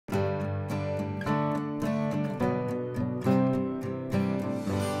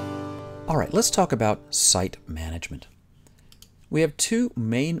All right, let's talk about site management. We have two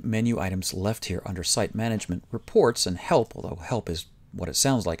main menu items left here under site management: reports and help, although help is what it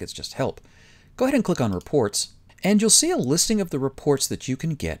sounds like, it's just help. Go ahead and click on reports, and you'll see a listing of the reports that you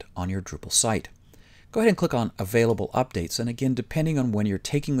can get on your Drupal site. Go ahead and click on available updates, and again, depending on when you're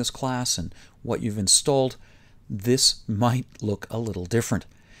taking this class and what you've installed, this might look a little different.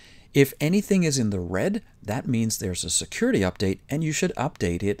 If anything is in the red, that means there's a security update and you should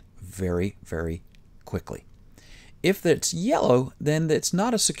update it very, very quickly. If it's yellow, then it's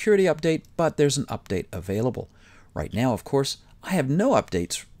not a security update, but there's an update available. Right now, of course, I have no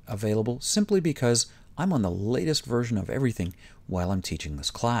updates available simply because I'm on the latest version of everything while I'm teaching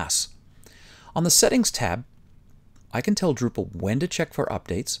this class. On the Settings tab, I can tell Drupal when to check for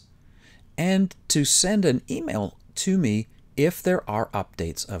updates and to send an email to me if there are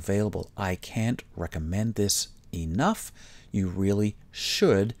updates available. I can't recommend this enough. You really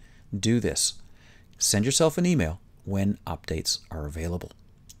should do this. Send yourself an email when updates are available.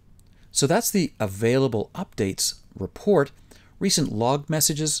 So that's the available updates report. Recent log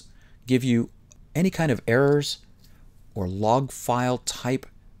messages give you any kind of errors or log file type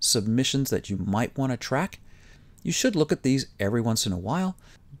submissions that you might want to track. You should look at these every once in a while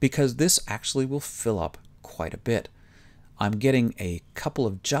because this actually will fill up quite a bit. I'm getting a couple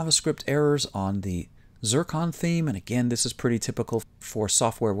of JavaScript errors on the ZIRCON theme, and again, this is pretty typical for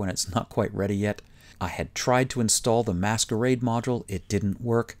software when it's not quite ready yet. I had tried to install the Masquerade module, it didn't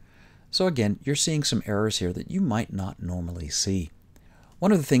work. So again, you're seeing some errors here that you might not normally see.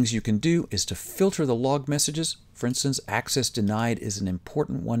 One of the things you can do is to filter the log messages. For instance, access denied is an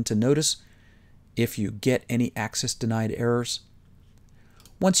important one to notice if you get any access denied errors.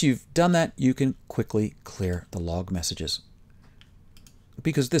 Once you've done that, you can quickly clear the log messages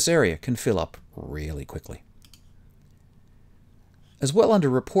because this area can fill up really quickly. As well, under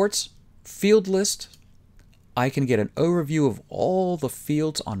reports, field list, I can get an overview of all the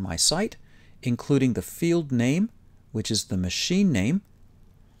fields on my site, including the field name, which is the machine name,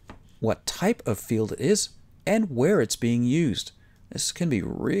 what type of field it is, and where it's being used. This can be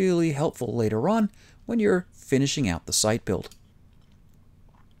really helpful later on when you're finishing out the site build.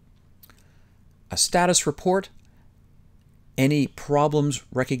 A status report, any problems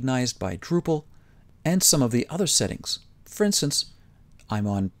recognized by Drupal, and some of the other settings. For instance, I'm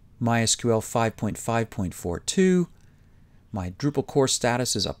on MySQL 5.5.42, my Drupal core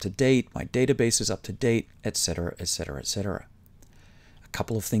status is up to date, my database is up to date, etc., etc., etc. A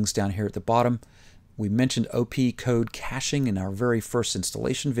couple of things down here at the bottom. We mentioned OP code caching in our very first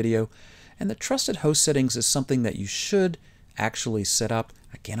installation video, and the trusted host settings is something that you should actually set up.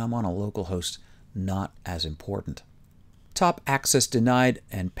 Again, I'm on a local host, not as important. Top access denied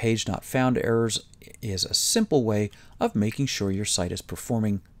and page not found errors is a simple way of making sure your site is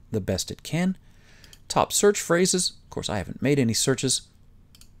performing the best it can. Top search phrases, of course I haven't made any searches.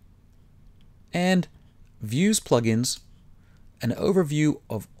 And views plugins, an overview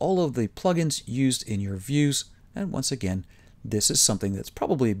of all of the plugins used in your views. And once again, this is something that's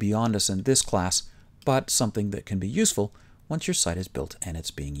probably beyond us in this class, but something that can be useful once your site is built and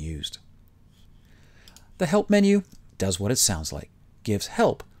it's being used. The help menu does what it sounds like, gives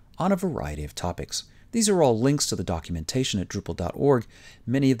help on a variety of topics. These are all links to the documentation at Drupal.org.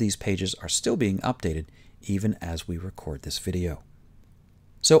 Many of these pages are still being updated even as we record this video.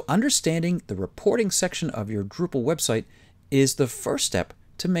 So understanding the reporting section of your Drupal website is the first step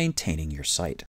to maintaining your site.